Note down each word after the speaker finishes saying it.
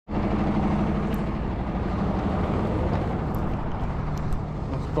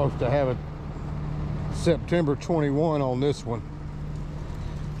Supposed to have a September 21 on this one.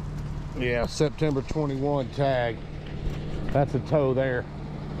 Yeah, September 21 tag. That's a tow there.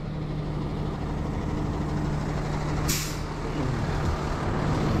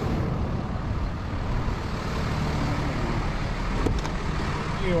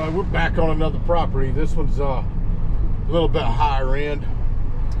 Anyway, we're back on another property. This one's a little bit higher end.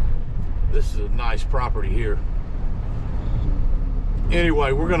 This is a nice property here.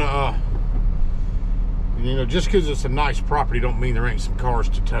 Anyway, we're gonna you know, just because it's a nice property don't mean there ain't some cars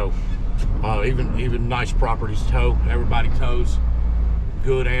to tow. Even nice properties tow. Everybody tows,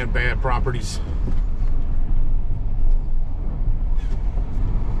 good and bad properties.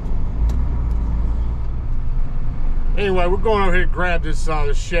 Anyway, we're going over here to grab this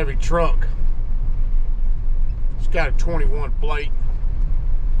this Chevy truck. It's got a 21 plate.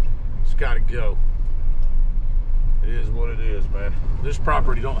 It's got to go. It is what it is, man. This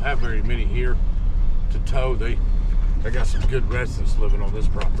property don't have very many here to tow. They got some good residents living on this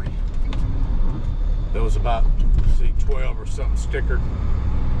property. There was about, let's see, 12 or something stickered,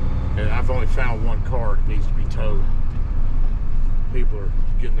 and I've only found one car that needs to be towed. People are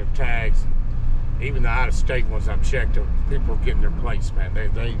getting their tags. Even the out-of-state ones I've checked, people are getting their plates, man.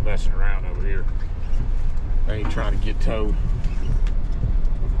 They ain't messing around over here. They ain't trying to get towed.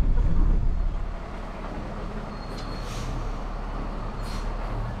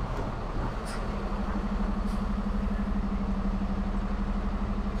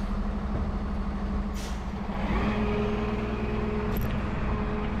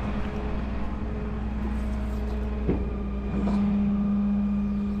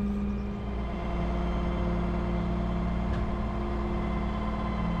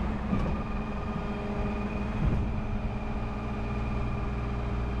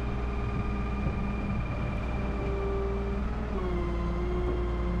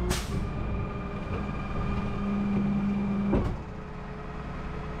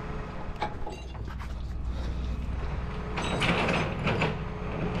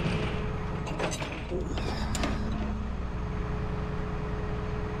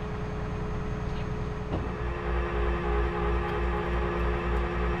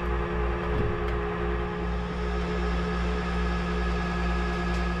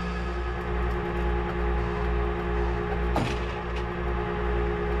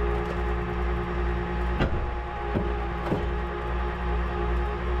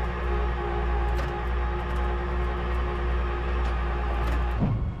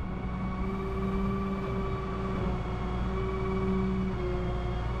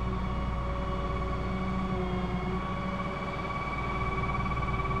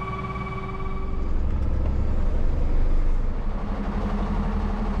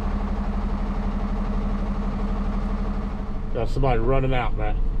 Got somebody running out,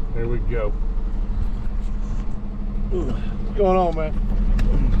 man. There we go. What's going on, man?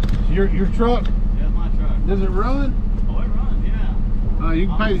 Your truck? Yeah, my truck. Does it run? Oh, it runs, yeah. You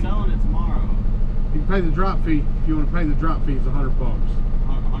can pay. I'm selling it tomorrow. You can pay the drop fee. If you want to pay the drop fee, it's $100.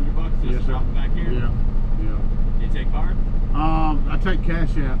 $100 just Yes, to drop it back here? Yeah. Do you take card? I take cash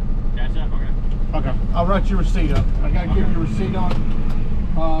out. Cash out? Okay. Okay. I'll write your receipt up. I gotta give you a receipt on it.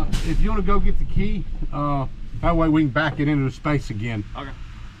 If you want to go get the key, that way we can back it into the space again. Okay.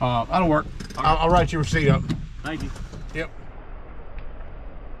 That'll work. Okay. I'll write your receipt up. Thank you. Yep.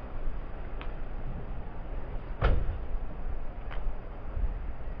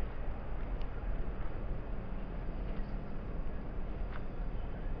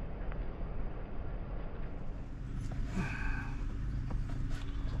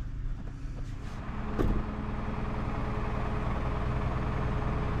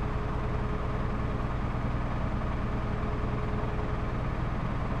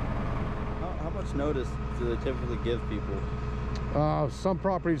 Notice do they typically give people? Some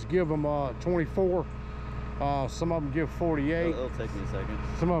properties give them 24. Some of them give 48. It'll take me a second.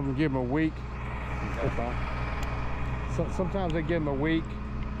 Some of them give them a week. Okay. So, sometimes they give them a week.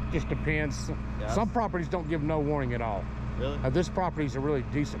 Just depends. Yeah. Some properties don't give no warning at all. Really? This property is a really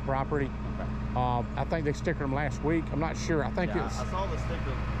decent property. Okay. I think they stickered them last week. I'm not sure. I think it's. I saw the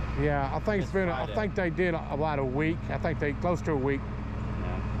sticker. Yeah, I think it's been. Friday. I think they did about a week. I think they close to a week.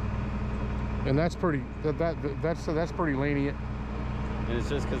 And that's pretty. That's pretty lenient. And it's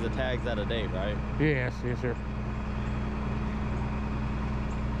just because the tag's out of date, right? Yes, sir.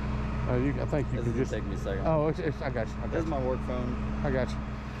 I think you can just take me a second. Oh, I got you. This is my work phone. I got you.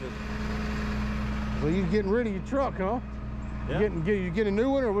 So you getting rid of your truck, huh? Yeah. You get a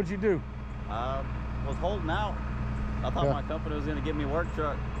new one, or what'd you do? Was holding out. I thought my company was gonna give me a work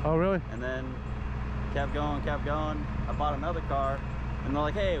truck. Oh, really? And then kept going. I bought another car. And they're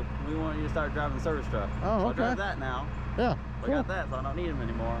like, hey, we want you to start driving the service truck. Oh, so okay. I drive that now. Yeah. I Cool. got that, so I don't need them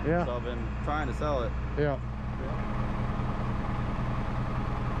anymore. Yeah. So I've been trying to sell it. Yeah.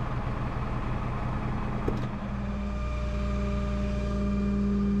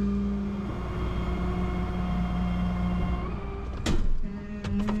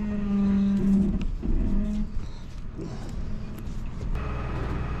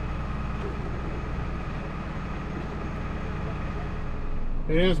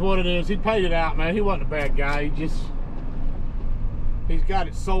 It is what it is. He paid it out, man. He wasn't a bad guy. He's got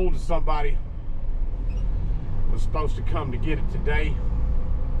it sold to somebody that was supposed to come to get it today.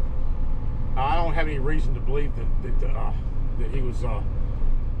 I don't have any reason to believe that he was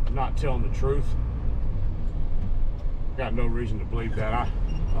not telling the truth. Got no reason to believe that.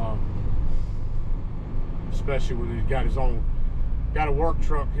 Especially when he's got got a work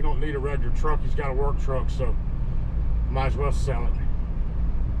truck. He don't need a regular truck. He's got a work truck, so might as well sell it.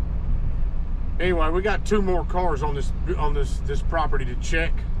 Anyway, we got 2 more cars on this property to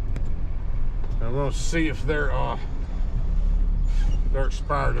check. And I'm gonna see if they're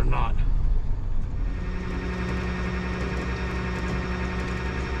expired or not.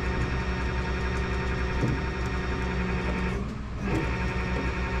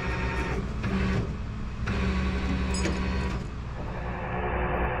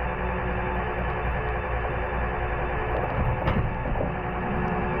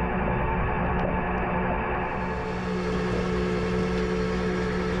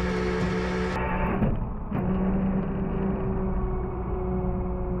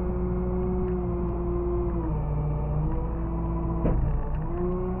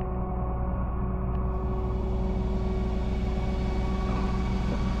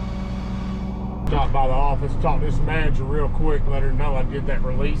 Stop by the office, talk to this manager real quick, let her know I did that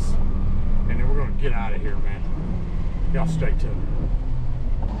release, and then we're gonna get out of here, man. Y'all stay tuned.